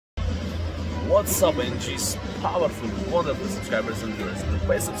What's up, NG's powerful, wonderful subscribers and viewers, the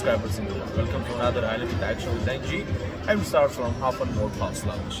best subscribers in the world. Welcome to another highly lit action with NG. And we start from Huff and more Puffs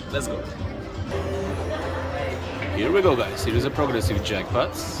launch. Let's go. Here we go, guys. Here is a progressive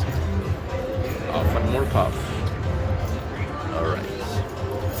jackpots. Huff and more Puff. Alright.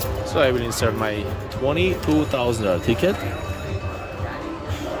 So I will insert my $22,000 ticket.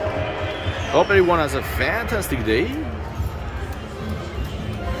 Hope everyone has a fantastic day.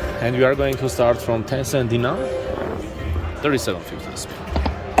 And we are going to start from 10 cent dinar, 37.50 spin.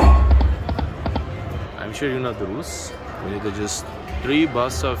 I'm sure you know the rules. We need to just 3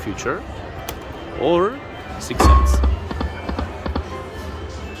 Bassa future or 6 cents.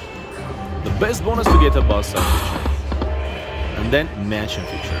 The best bonus to get a Bassa future and then mansion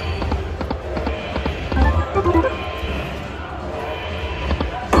future.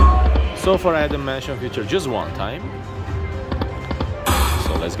 So far I had a mansion future just one time.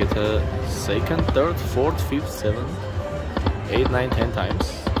 So let's get a second, third, fourth, fifth, 7, 8, 9, 10 times.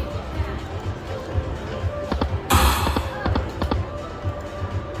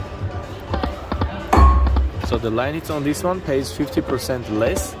 So the line it's on this one pays 50%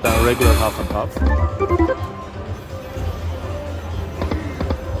 less than regular Huff and Puff.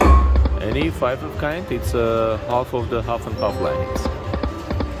 Any 5 of kind, it's half of the Huff and Puff line.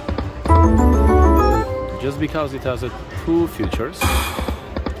 Just because it has 2 futures,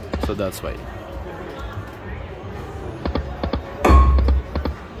 so that's why.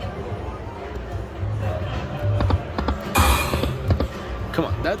 Come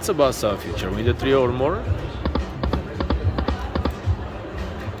on, that's a Bassa future. We need a 3 or more.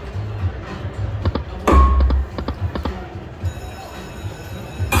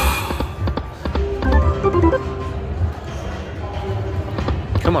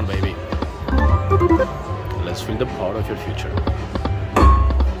 Come on, baby. Let's feel the power of your future.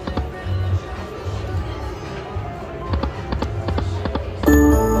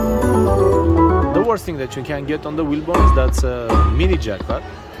 The worst thing that you can get on the wheel bonus, that's a mini jackpot.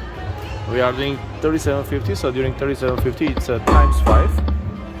 We are doing 37.50, so during 37.50 it's times 5.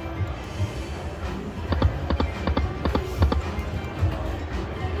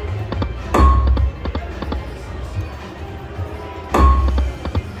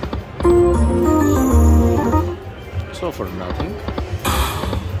 So for nothing.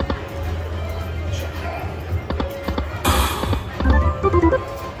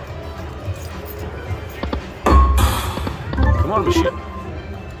 Come on, machine.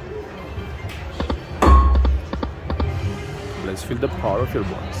 Let's feel the power of your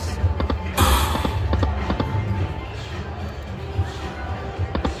bonus.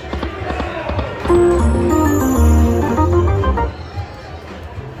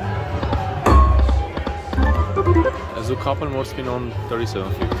 Let's do a couple more spin on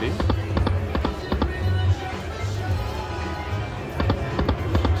 37.50.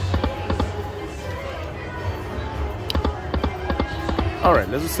 Alright,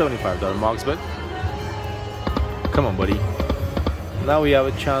 let's do $75 max bet. Come on, buddy. Now we have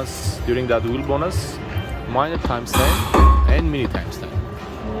a chance during that wheel bonus, minor times 10 and mini times 10.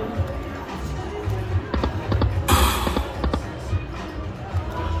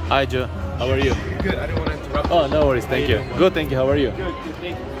 Hi Joe, how are you? Good, I didn't want to interrupt. Oh, no worries, thank you. Good, thank you, how are you? Good,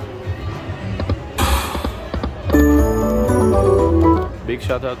 thank you. Big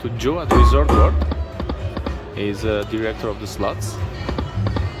shout out to Joe at Resort World. He's a director of the slots.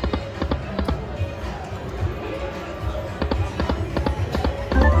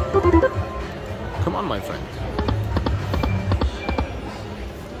 Come on, my friend.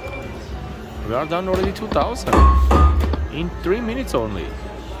 We are done already 2,000 in 3 minutes only.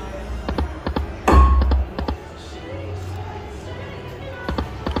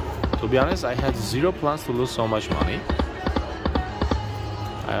 To be honest, I had 0 plans to lose so much money.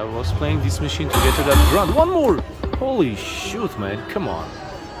 I was playing this machine to get to that grand. One more! Holy shoot, man, come on.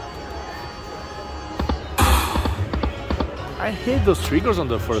 I hate those triggers on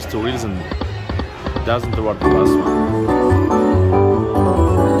the first 2 reels and doesn't work the last one.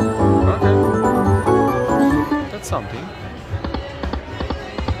 Okay. That's something.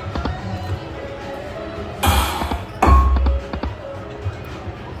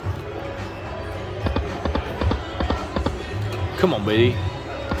 Come on, baby.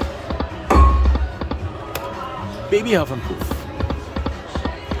 Baby Huff and Puff.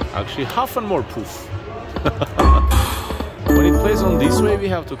 Actually, Huff and more Puff. When it plays on this way, we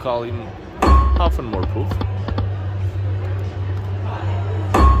have to call him Huff and more Puff.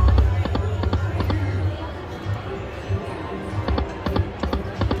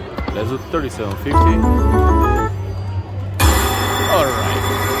 Let's do 37.50. Alright.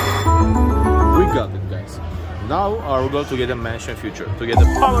 Now our goal to get a mansion future, to get a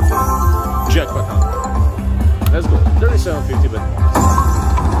powerful jackpot hunt. Let's go. 3750 bet.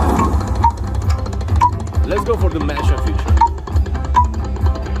 Let's go for the mansion future.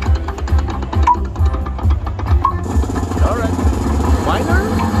 Alright. Minor?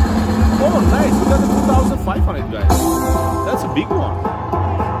 Oh nice, we got the 2,500 guys. That's a big one.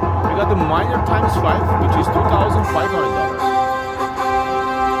 We got the minor times 5, which is $2,500.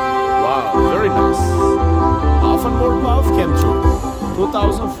 Wow, very nice. Half and more puff came through.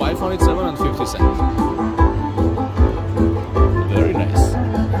 2,507.50 cents. Very nice.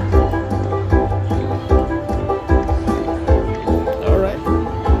 Alright.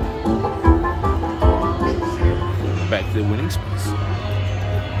 Back to the winning space.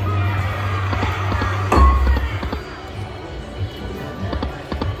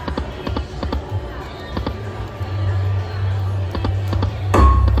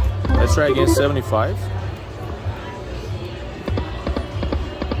 Let's try again 75.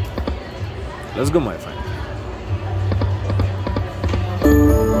 Let's go, my friend.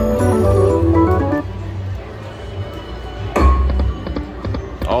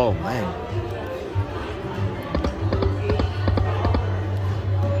 Oh man.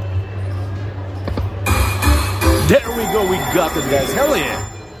 There we go, we got it guys. Hell yeah.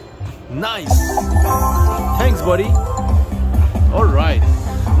 Nice. Thanks buddy. Alright.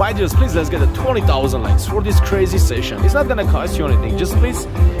 My dears, please let's get a 20,000 likes for this crazy session. It's not gonna cost you anything. Just please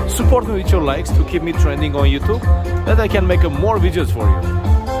support me with your likes to keep me trending on YouTube, that I can make more videos for you.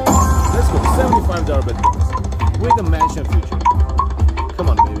 Let's go, $75 bet bonus with a mansion future. Come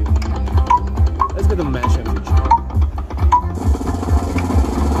on, baby. Let's get a mansion future.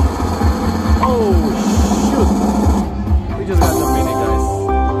 Oh shoot! We just got the mini, guys.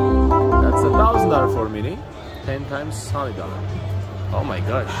 That's $1,000 for mini. 10 times $100. Oh my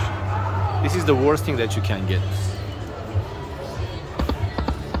gosh, this is the worst thing that you can get.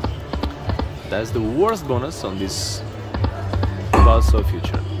 That's the worst bonus on this Balso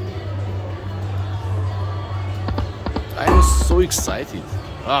future. I was so excited.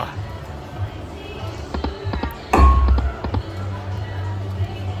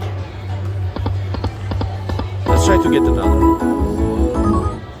 Let's try to get another.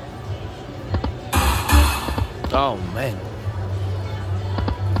 Oh man.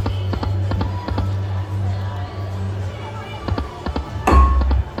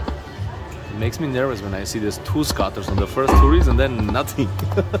 Makes me nervous when I see there's 2 scatters on the first 2 reels and then nothing.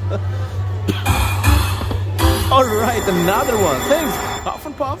 Alright, another one. Thanks, Huff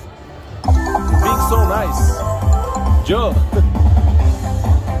and Puff. Being so nice. Joe.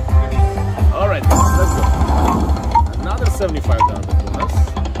 Alright, let's go. Another $75 bonus.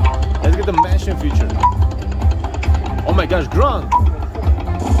 Let's get the mansion future. Oh my gosh, Grunt.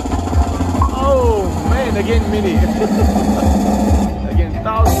 Oh man, again mini. Again,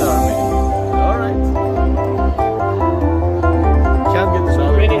 $1,000 mini. Alright. Can't get this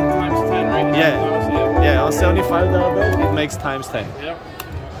one. Mini times 10, right? Yeah, on $75 bet, it makes times 10. Yep.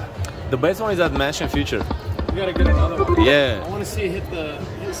 The best one is that mansion future. We gotta get another one. Yeah. I want to see it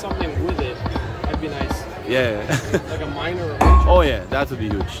hit something with it. That'd be nice. Yeah. Like a minor or major. Oh yeah, that would be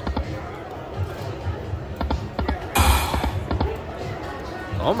huge.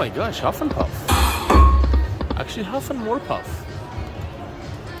 Oh my gosh, Huff and Puff. Actually, Huff and more Puff.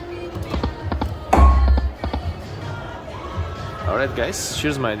 Alright guys,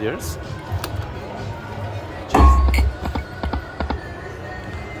 cheers my dears. Cheers.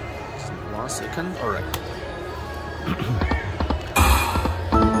 Just 1 second, alright.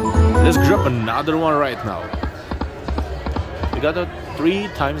 Let's grab another one right now. We got a 3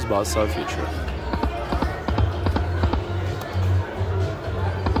 times Balsa future.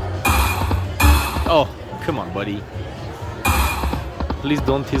 Oh, come on buddy. Please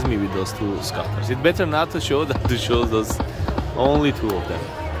don't tease me with those 2 scatters. It's better not to show than to show those only 2 of them.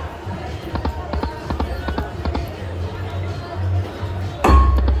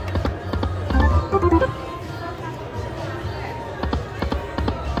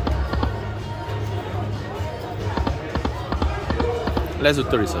 Let's do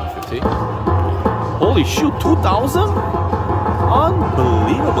 3750. Holy shoot, 2,000?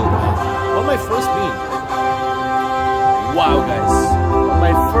 Unbelievable, man. On my first spin. Wow, guys. On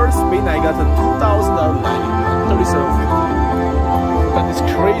my first spin, I got a $2,000 line on 3750. Look at this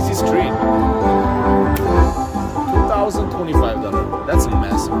crazy stream. $2,025. That's a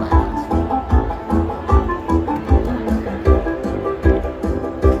massive line.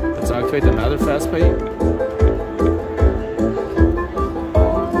 Let's activate another fast pay.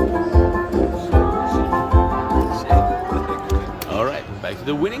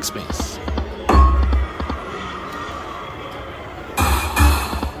 The winning space.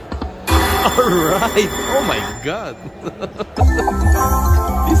 Alright! Oh my god!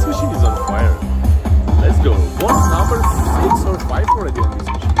 This machine is on fire. Let's go. Bonus number 6 or 5 already on this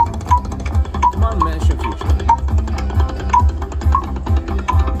machine. Come on, mention future.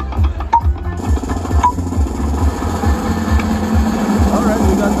 Alright,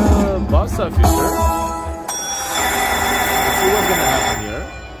 we got the Bassa future. Let's see what's gonna happen here.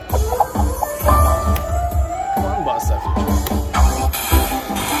 Come on, Bassa future.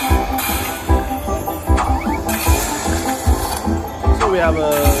 We have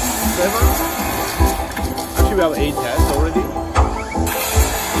a 7. Actually, we have 8 heads already.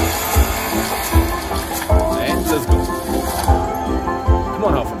 And let's go. Come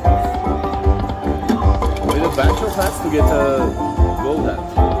on, Huff. With a bunch of heads to get a gold head.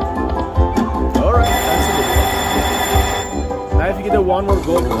 Alright, that's a good one. Now, if you get a one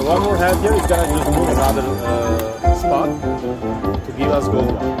more head here, it's gonna just move another spot to give us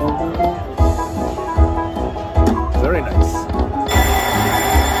gold one. Very nice.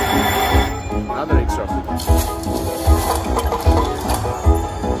 Another extra food.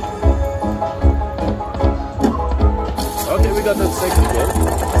 Okay, we got the second goal.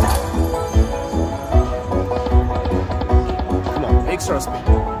 Come on, extra speed.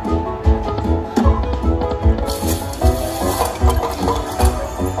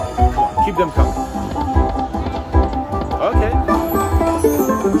 Come on, keep them coming. Okay.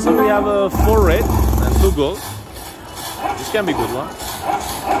 So we have 4 red and 2 gold. This can be a good one.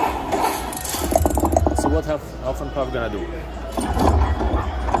 What Huff and Puff gonna do?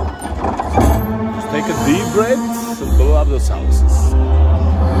 Just take a deep breath and blow up those houses.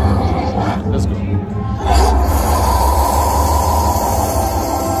 Let's go.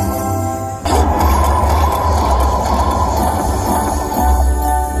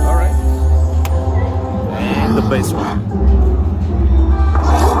 Alright. And the base one.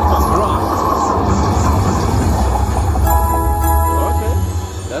 Okay.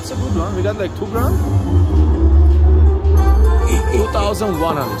 That's a good one. We got like 2 grand.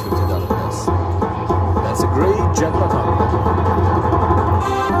 $2,150, guys. That's a great jackpot hunt.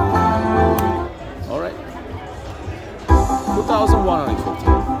 Alright.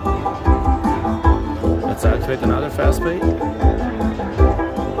 2,150. Let's activate another fast pay.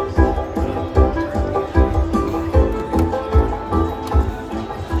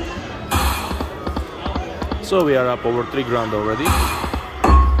 So we are up over 3 grand already.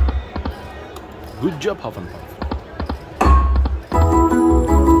 Good job, Huff and Puff.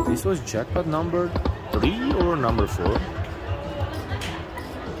 This was jackpot number 3 or number 4?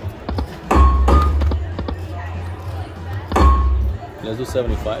 Let's do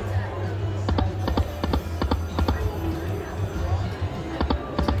 75.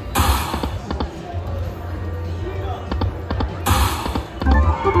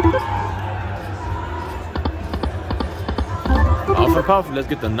 Huff and Puff, let's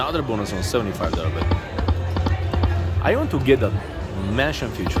get another bonus on $75 bet. I want to get that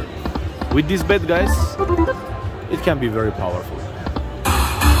mansion future. With this bet, guys, it can be very powerful.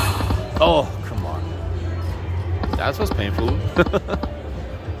 Oh, come on. That was painful.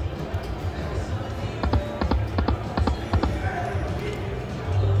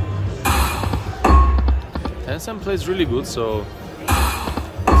 10-cent plays really good, so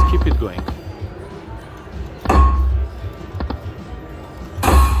let's keep it going.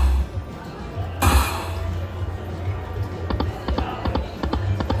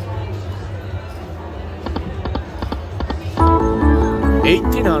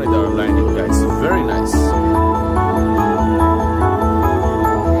 $1,800 blinding, guys. Very nice.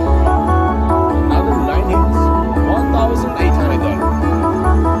 Another line hit. $1,800.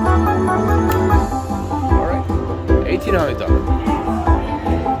 Alright. $1,800.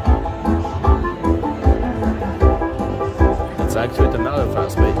 Let's activate another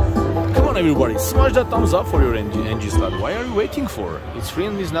fast pay. Come on, everybody. Smash that thumbs up for your NG slot. Why are you waiting for? It's free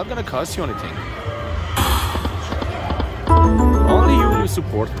and it's not gonna cost you anything. Only you will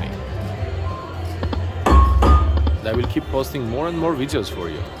support me. I will keep posting more and more videos for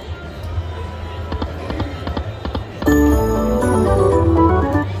you.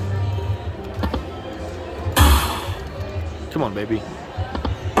 Come on, baby.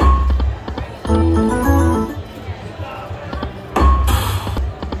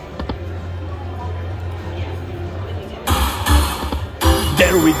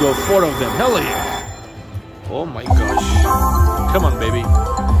 There we go, 4 of them. Hell yeah. Oh my gosh. Come on, baby.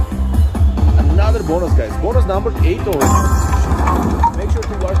 Another bonus, guys. Bonus number 8 already. Make sure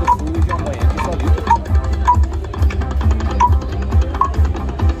to watch the full video on my YouTube.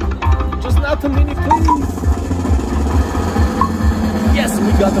 Just not a minute, please. Yes,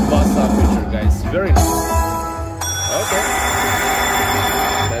 we got the bus stop feature, guys. Very nice. Okay.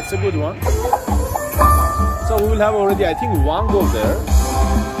 That's a good one. So we will have already, I think, one goal there.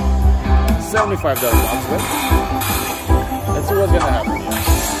 $75 box bet. Let's see what's gonna happen here.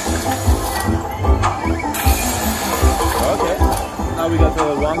 Okay. Now we got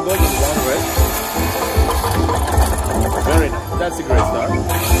one gold and one red. Very nice. That's a great start.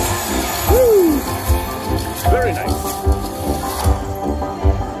 Woo! Very nice.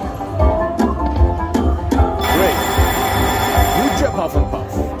 Great. Good job, Huff and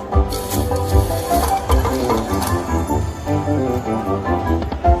Puff.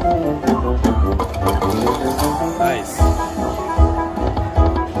 Nice.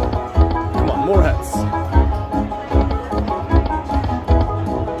 Come on, more heads.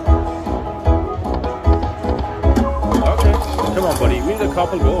 Okay, come on, buddy. We need a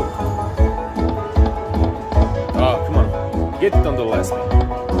couple gold. Oh, come on. Get it on the last one.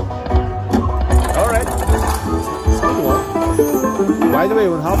 Alright. Second one. By the way,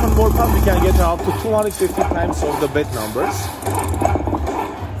 on Huff and more puff, we can get up to 250 times of the bet numbers.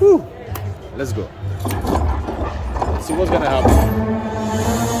 Whew. Let's go. Let's see what's gonna happen.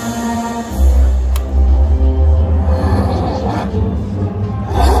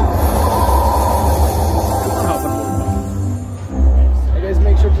 Huff and more puff. Hey guys,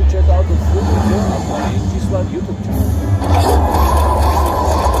 make sure to check out the full video of my Jackpot YouTube channel.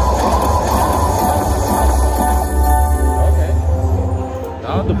 Okay.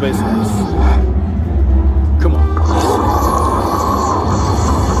 Now the base ones. Come on.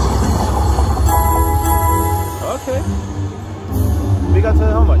 Okay. We got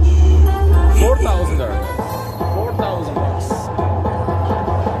how much? 4,000 there. 4,000 bucks.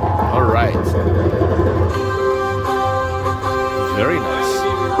 All right. Very nice.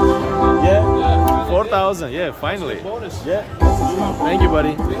 Yeah. 4,000. Yeah. Finally. Yeah. Thank you,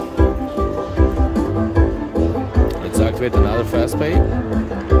 buddy. Let's activate another fast pay.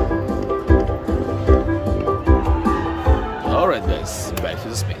 All right, guys. Back to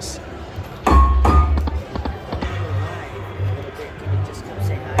the space.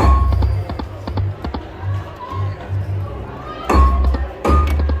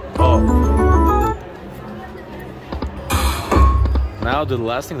 Now the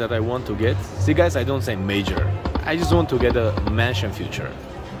last thing that I want to get, see guys, I don't say major, I just want to get a mansion future,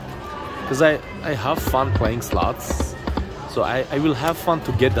 because I have fun playing slots, so I will have fun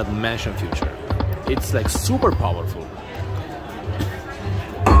to get that mansion future. It's like super powerful.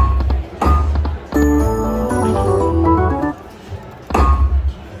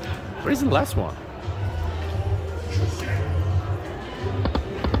 Where is the last one?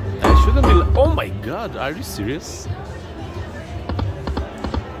 I shouldn't be, oh my god, are you serious?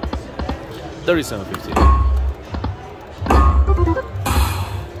 37.50.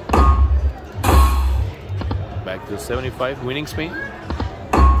 Back to 75 winning spin.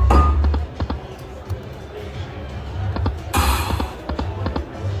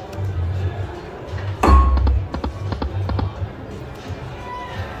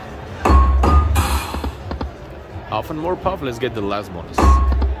 Huff and more puff. Let's get the last bonus.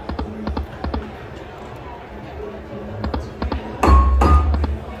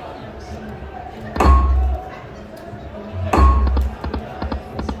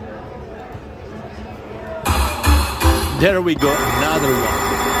 There we go, another one.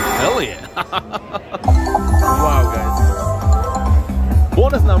 Hell yeah. Wow, guys.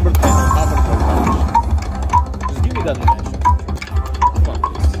 Bonus number 10, Huff and more puff. Just give me that mansion. Come on,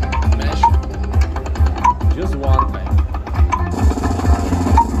 please. Mansion. Just one time.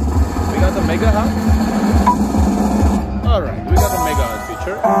 We got the Mega Huff. Alright, we got the Mega Huff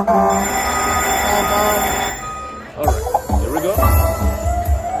feature. Alright, here we go.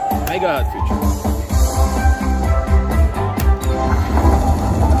 Mega Huff feature.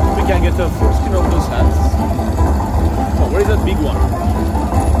 We can get the first skin of those hats. Oh, where is that big one?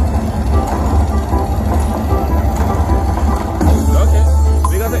 Okay,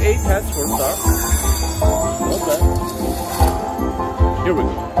 we got the 8 hats for start. Okay, here we go.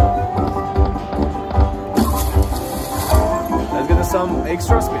 Let's get some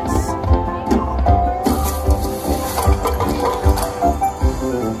extra space.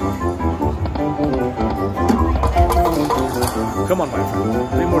 Come on, my friend.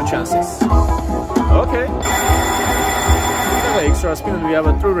 3 more chances. Okay. We have an extra spin and we have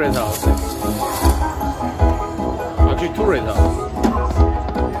a 3 red houses. Actually, 2 red houses.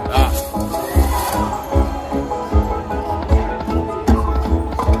 Ah.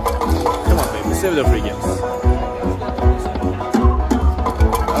 Come on, baby. Save the free games.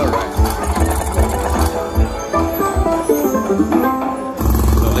 Alright.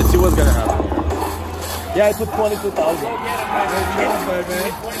 Yeah, I put 22,000.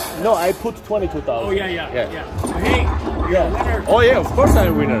 Yeah. No, I put 22,000. Oh yeah. Hey, you're a winner. Oh yeah, of course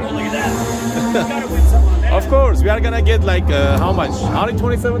I'm a winner. Oh, look at that. You gotta win some on that. Of course, we are gonna get like how much? Only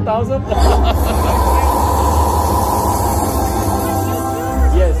 27,000?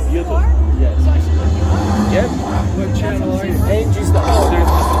 Yes, YouTube. Yes. Yes. What channel are you? ANG stuff. Oh, there's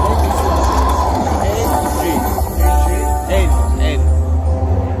ANG. N.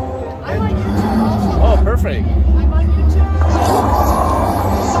 I'm on YouTube also. Oh, perfect. I'm on YouTube.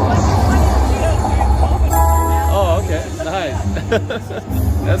 Oh, okay. Nice.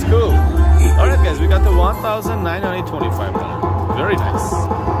 That's cool. Alright guys, we got the $1,925. Very nice.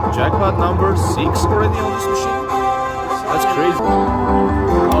 Jackpot number 6 already on this machine. That's crazy.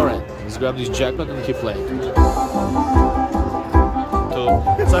 Alright, let's grab this jackpot and keep playing.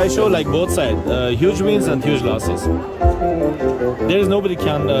 So I show like both sides, huge wins and huge losses. There is nobody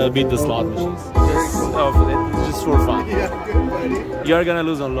can beat the slot machines. It's just for fun. Yeah, good buddy. You are gonna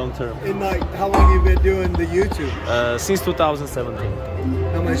lose on long term. And like, how long you been doing the YouTube? Since 2017.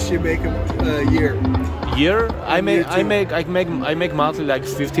 How much you make a year? Year? I make monthly like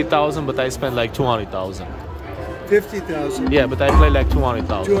 50,000, but I spend like 200,000. 50,000. Yeah, but I play like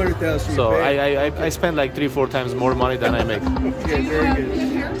 200,000. 200,000. So I spend like 3-4 times more money than I make. Okay, very good.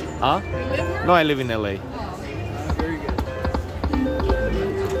 Huh? No, I live in LA. Very good.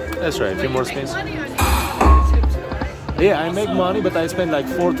 That's right. A few more spins. Money on YouTube too, right? Yeah, I make money, but I spend like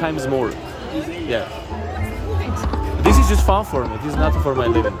 4 times more. Yeah. This is just fun for me. This is not for my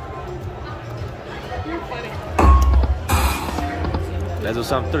living. Let's do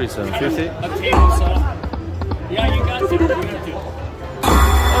some 37.50. A table saw. Yeah, you got to.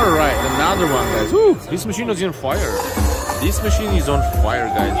 Alright, another one, guys. Woo, this machine is on fire. This machine is on fire,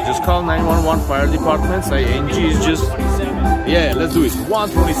 guys. Just call 911 fire department. Say NG is just... Yeah, let's do it.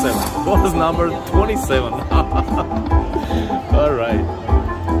 127. Bonus number 27. Alright.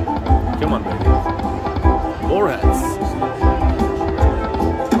 Come on, baby. More hats.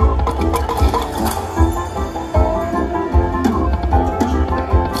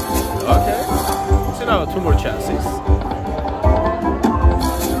 Okay. So now 2 more chances.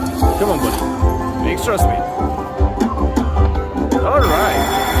 Come on, buddy. Extra speed. Alright.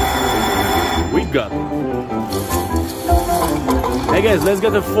 We got it. Hey guys, let's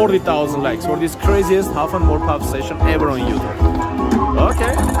get the 40,000 likes for this craziest half and more pub session ever on YouTube.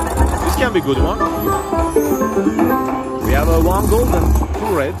 Okay. This can be a good one. We have a 1 gold and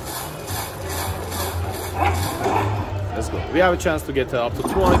 2 red. Let's go. We have a chance to get up to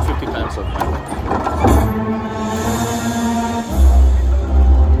 250 times of money.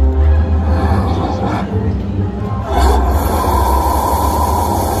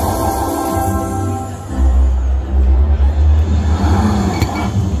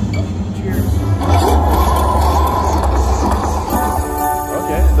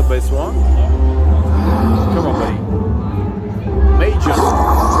 Base one. Come on, buddy. Major.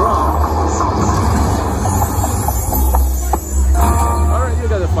 Alright, you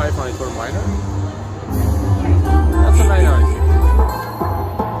got a 500 for minor. That's a 900.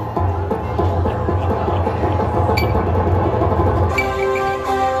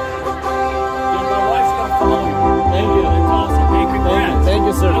 Thank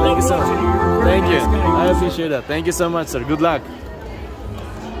you, sir. Thank you, sir. Thank you. I appreciate that. Thank you so much, sir. Good luck.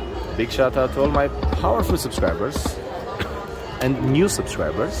 Big shout out to all my powerful subscribers and new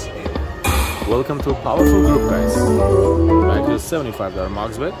subscribers. Welcome to a powerful group, guys. Back to the $75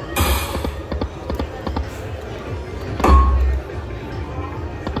 max bet.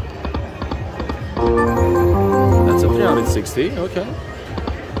 That's a 360, okay.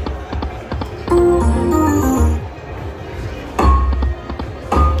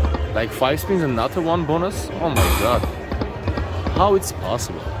 Like 5 spins and not a 1 bonus? Oh my god. How it's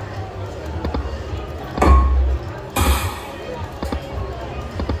possible?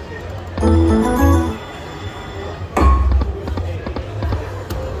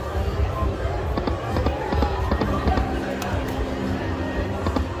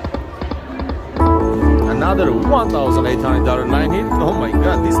 Another $1,800 9 hit. Oh my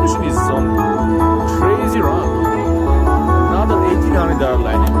god, this machine is some crazy run. Another $1,800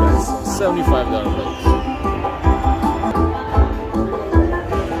 line hit, guys. $75 legs.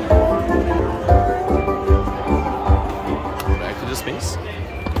 Back to the space.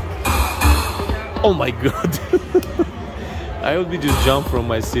 Oh my god. I would be just jump from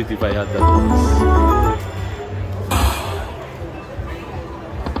my seat if I had that bonus.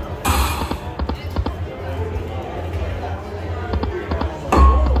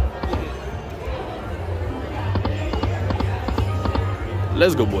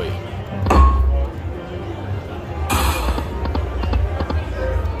 Let's go, boy.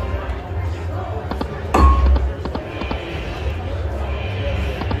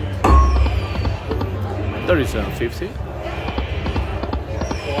 37.50.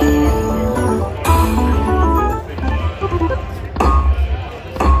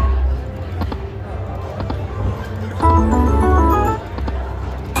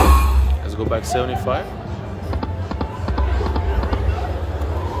 Let's go back 75.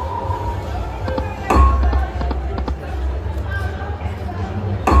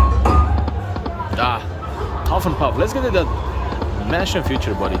 Huff and Puff. Let's get to that mansion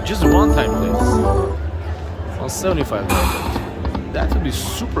future, buddy. Just one time, please. On 75. That would be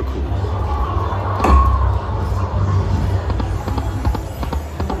super cool.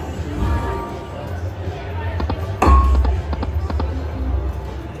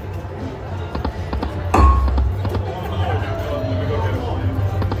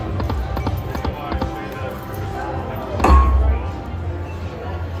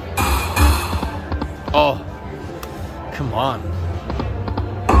 Oh, come on.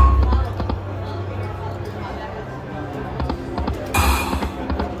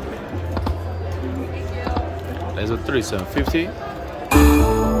 There's a 37.50.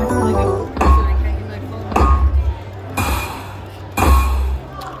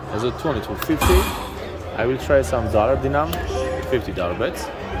 There's a 22.50. I will try some dollar denom, $50 bets.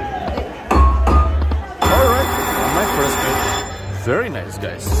 Alright, my first bet. Very nice,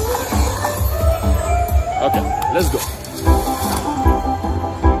 guys. Okay, let's go.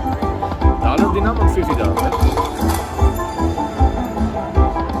 Dollar denom on $50 bet.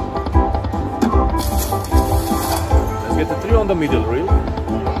 Let's get the 3 on the middle reel.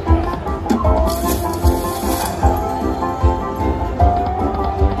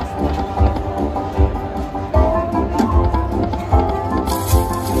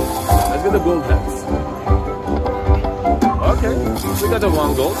 Let's get the gold hats. Okay, we got the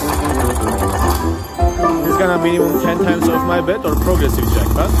 1 gold. It's gonna minimum 10 times of my bet or progressive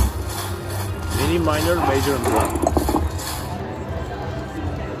jackpot. Mini, minor, major, and draw.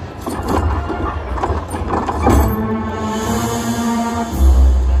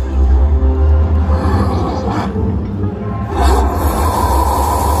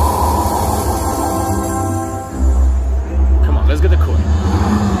 Come on, let's get the coin.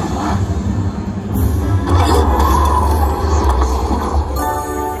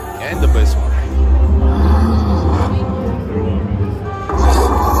 And the best one.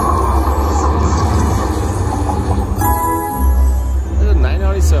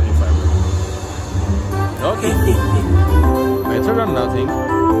 Okay, better than nothing.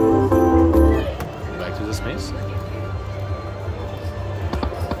 Back to the space.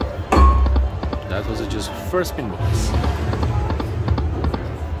 That was just first spin bonus.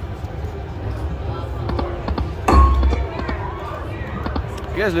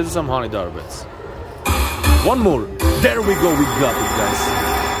 Guys, let's do some $100 bets. One more. There we go. We got it, guys.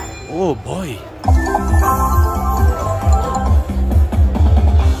 Oh boy.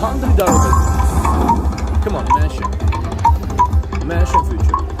 $100 bet. Come on, mansion. Mansion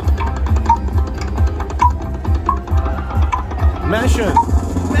future. Mansion.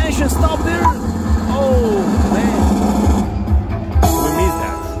 Mansion, stop there. Oh, man. We missed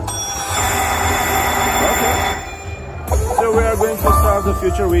that. Okay. So we are going to start the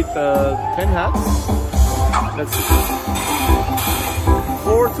future with 10 hats. Let's see.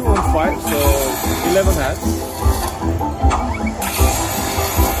 4, 2, and 5, so 11 hats.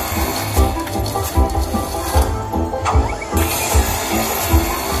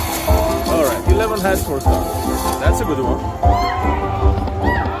 Alright, 11 hats for start. That's a good one.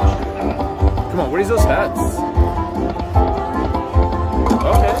 Come on, where is those hats?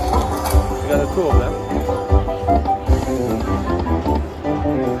 Okay. We got 2 of them.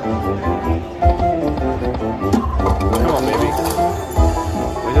 Come on, baby.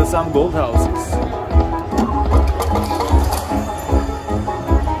 We got some gold houses.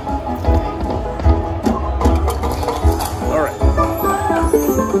 Alright.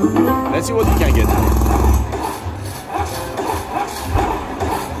 Let's see what we can get.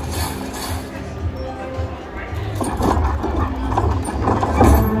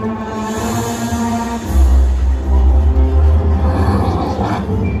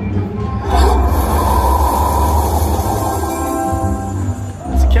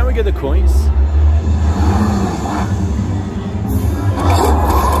 Can we get the coins?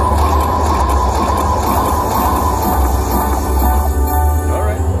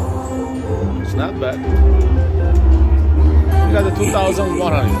 Alright. It's not bad. We got the $2,150.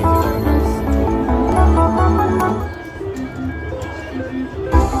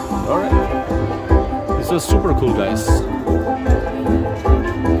 Alright. This was super cool, guys.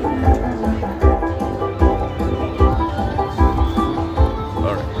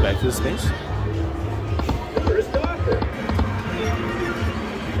 To the space.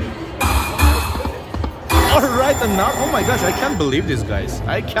 right, and now, oh my gosh, I can't believe this, guys.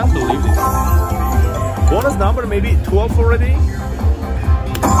 I can't believe this. Bonus number maybe 12 already.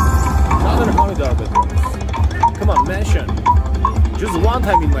 Another $100 bet bonus. Come on, mansion. Just one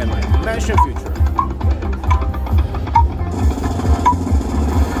time in my mind. Mansion future.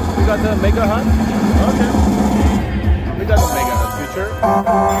 We got the mega hunt. Okay. We got the mega hunt future.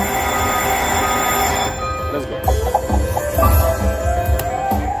 Let's go.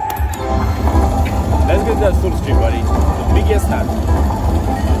 Let's get that full stream, buddy. The biggest hat.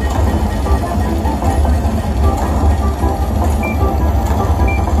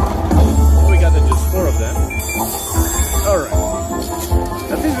 We got just 4 of them. Alright.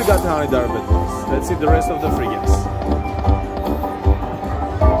 At least we got the $100 bet bonus. Let's see the rest of the free games.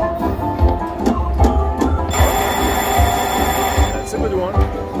 That's a good one.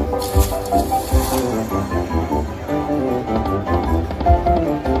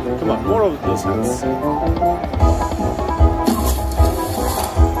 Come on, more of those hats.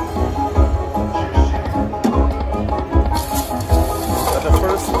 Got the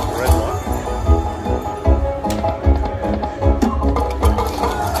first red one.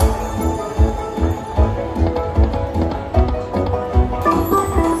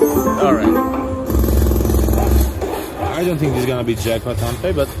 Alright. I don't think this is gonna be jackpot on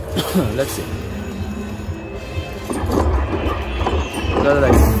pay, but let's see. Got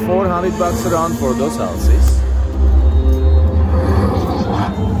like $400 around for those houses.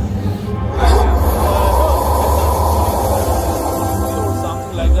 Or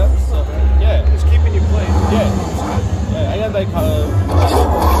something like that. So, yeah, It's keeping you playing. yeah, yeah. I got like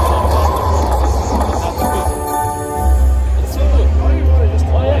It's so good. All you want is just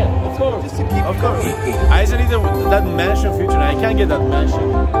to oh yeah, of course, Just to keep of course. I just need that mansion future. I can't get that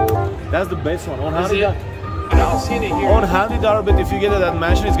mansion. That's the best one. On Is it? $100. I've seen it here. On $100, but if you get that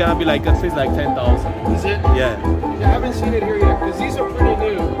mansion, it's gonna be like at least like 10,000. Is it? Yeah. I haven't seen it here yet because these are pretty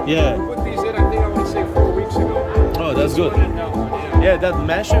new. Yeah. We put these in, I think I want to say 4 weeks ago. Oh, that's good. One and that one, yeah. Yeah, that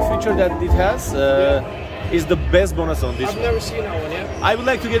mansion feature that it has is the best bonus on this I've one. never seen that one yet. I would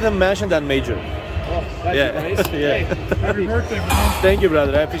like to get a mansion that major. Oh, that's Yeah. nice. Yeah. Hey, happy birthday, man. Thank you,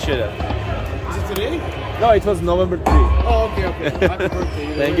 brother. I appreciate it. Is it today? No, it was November 3. Oh, okay, okay. Happy birthday.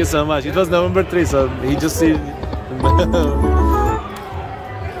 either Thank way. you so much. It was November 3, so he just see.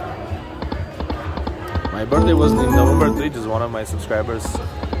 My birthday was in November 3. Just one of my subscribers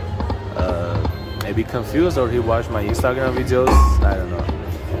maybe confused, or he watched my Instagram videos. I don't know.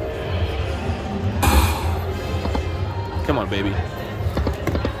 Come on, baby.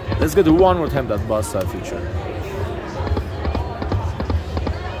 Let's get one more time that boss feature.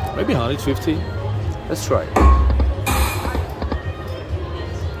 Maybe 150. Let's try it.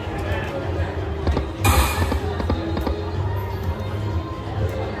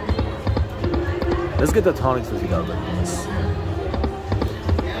 Let's get that $150 bonus.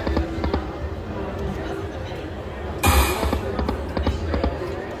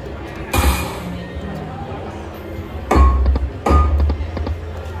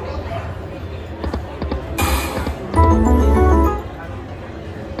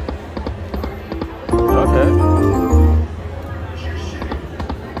 Okay.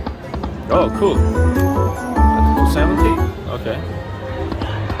 Oh, cool. 270. Okay.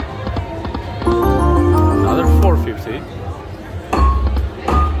 Another 450.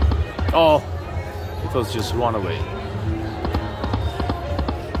 Oh, it was just run away.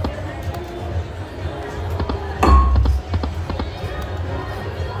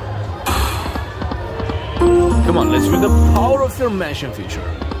 Come on, let's feel the power of your mansion feature.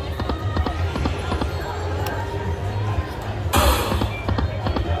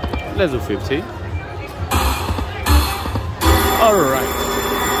 Let's do 50. Alright.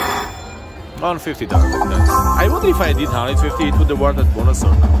 $150. I wonder if I did 150, it would have worth that bonus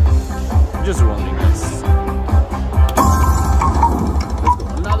or not. I'm just wondering, guys. Let's go,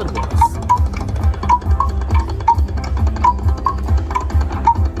 another bonus.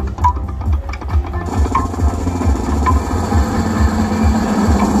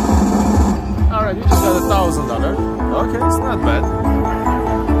 Alright, you just got $1,000. Okay, it's not bad.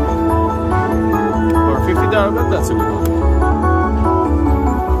 For $50, but that's a good one.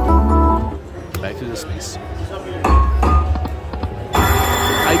 Back to the space.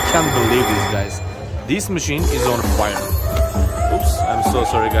 I can't believe this, guys. This machine is on fire. Oops, I'm so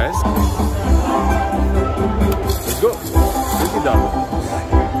sorry, guys. Let's go. $50.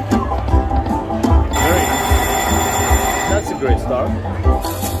 Very nice. That's a great start.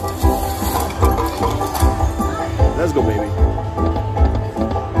 Let's go, baby.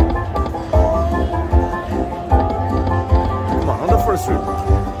 Come on the first route.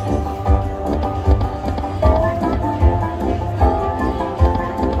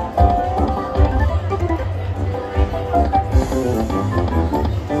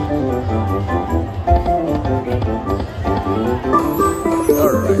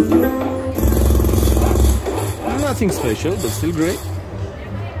 Nothing special, but still great.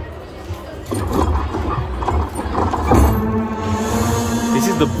 This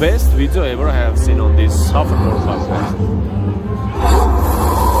is the best video ever I have seen on this Huff platform.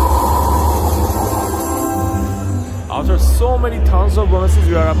 After so many tons of bonuses,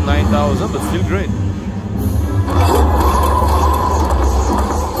 we are up 9,000, but still great.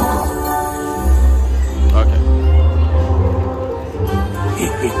 Okay.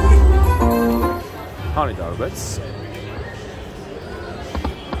 $100 bets.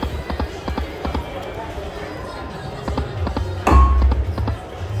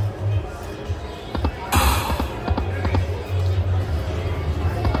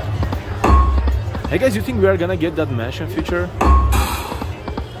 Hey guys, you think we are gonna get that mansion feature?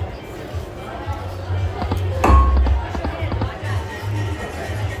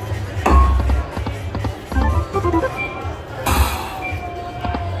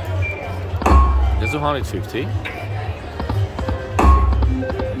 There's 150.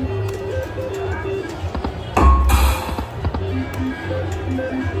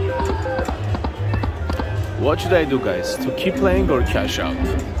 What should I do, guys? To keep playing or cash out?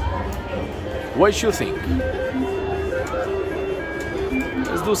 What do you think?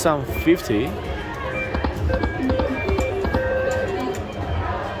 Let's do some 50.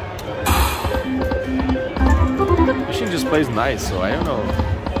 Machine just plays nice, so I don't know.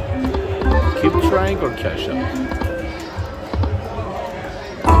 Keep trying or cash out?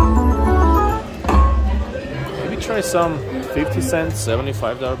 Maybe try some 50 cents,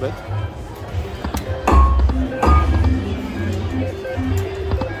 $75 bet.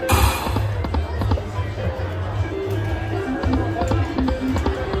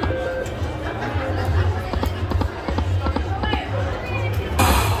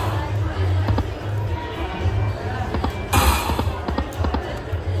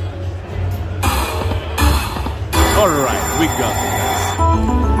 Alright, we got it, guys.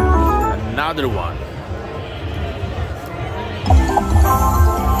 Another one.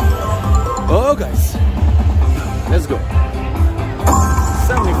 Oh, guys. Let's go.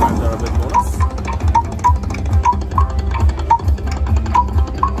 $75 bet bonus.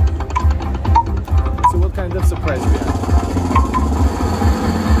 So what kind of surprise we have?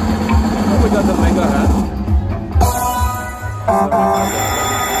 Oh, we got the mega hat.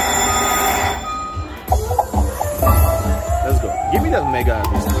 Give me that mega at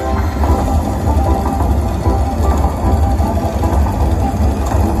this time.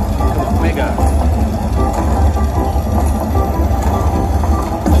 Come on, mega.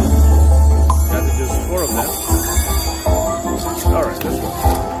 Got to just 4 of them. Alright, let's go.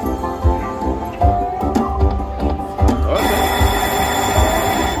 Okay.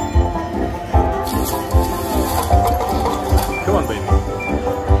 Come on, baby.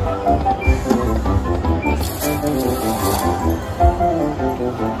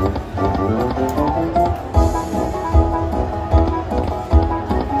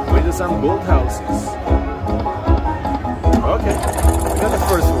 Some gold houses. Okay, we got the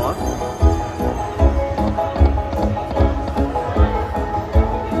first one.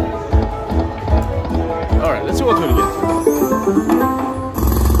 Alright, let's see what we'll get.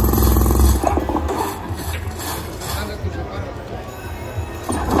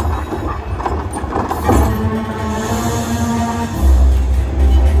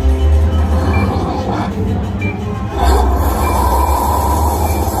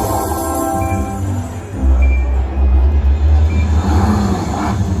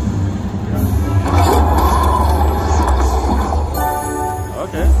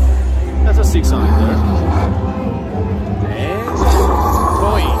 That's a 6 on it there. And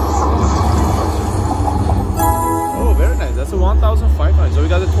coin. Oh, very nice. That's a 1,500. So we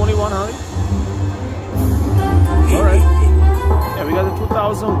got the 2,100. Alright. Yeah, we got the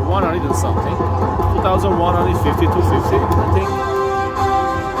 2,100 and something. 2,150, 250, I think.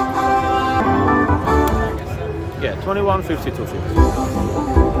 Yeah, 2,150, 250.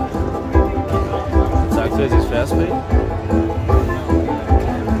 It's actually this fast pay.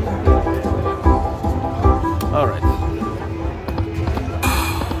 Alright.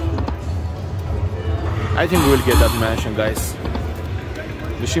 I think we'll get that mansion, guys.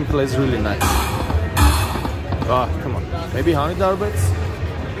 Machine plays really nice. Oh, come on. Maybe $100 bets?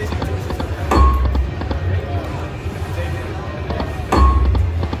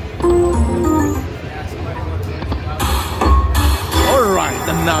 Alright,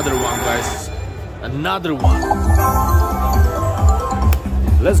 another one, guys. Another one.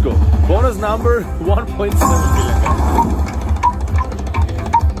 Let's go. Bonus number 1.7 million, guys.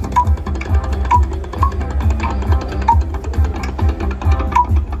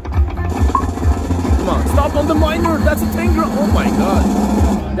 Come on, stop on the minor.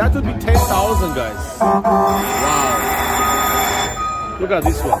 $40,000, guys. Wow. Look at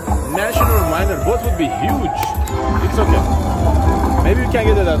this one. National reminder, both would be huge. It's okay. Maybe we can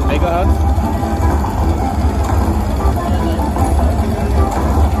get it at Mega Hut.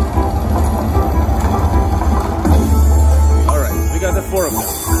 Alright, we got the 4 of them.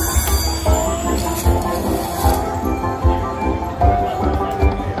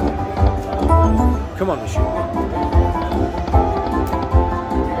 Come on, machine.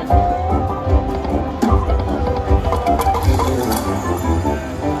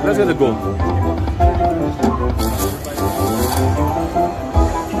 Let's get the gold.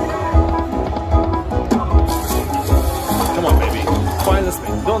 Come on, baby. Find the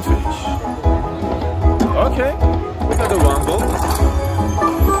spin. Don't finish. Okay. We got the 1 gold.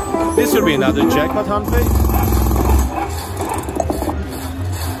 This will be another jackpot hunt play.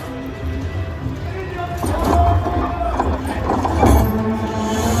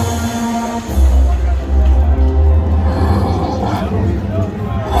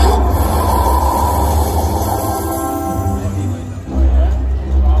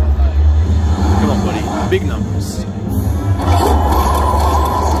 Big numbers.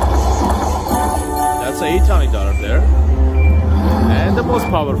 That's $800 there. And the most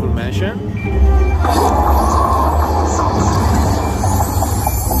powerful mansion.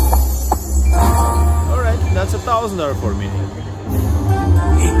 Alright, that's $1,000 for me.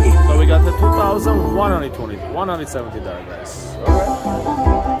 So we got the $170, guys.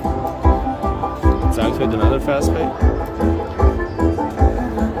 Alright. Let's activate another fast pay.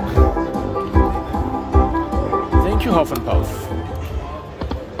 Huff and Puff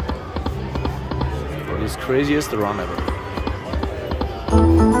for this craziest run ever.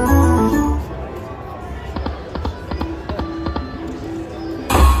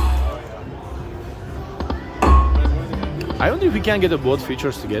 I wonder if we can get both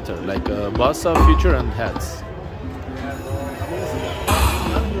features together, like a buzz-up feature and heads.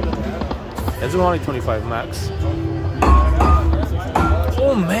 That's only 25 max.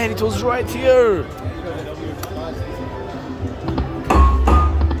 Oh man, it was right here.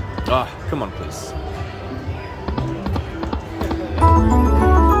 Ah, come on, please.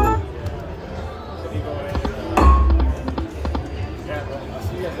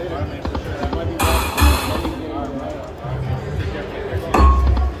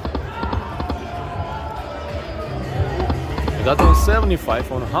 We got on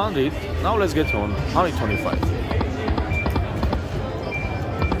 75 on 100. Now let's get on 125.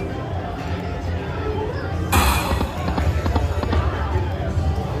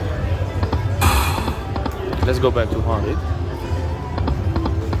 Let's go back to 100.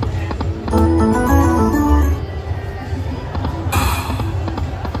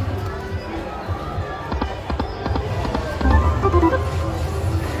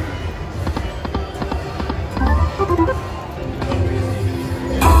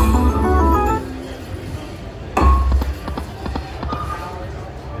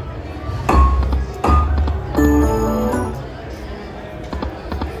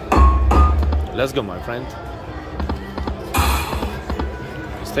 Let's go, my friend.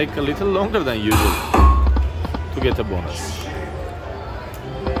 Take a little longer than usual to get a bonus.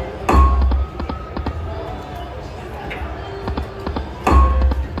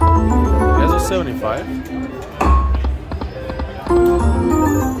 There's a 75.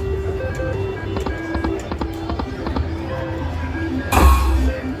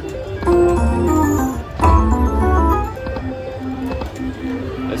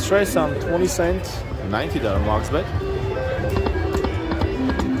 Let's try some 20 cent, $90 max bet.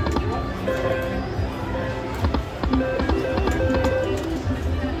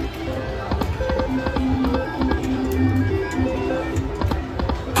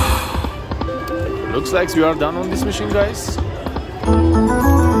 Looks like we are done on this machine, guys.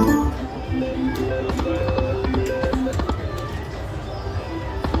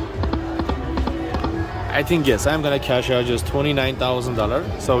 I think yes, I'm gonna cash out just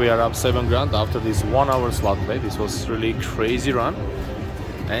 $29,000. So we are up $7 grand after this 1 hour slot play. This was really crazy run.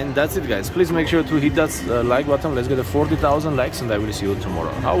 And that's it, guys. Please make sure to hit that like button. Let's get the 40,000 likes and I will see you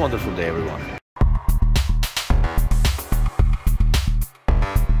tomorrow. Have a wonderful day, everyone.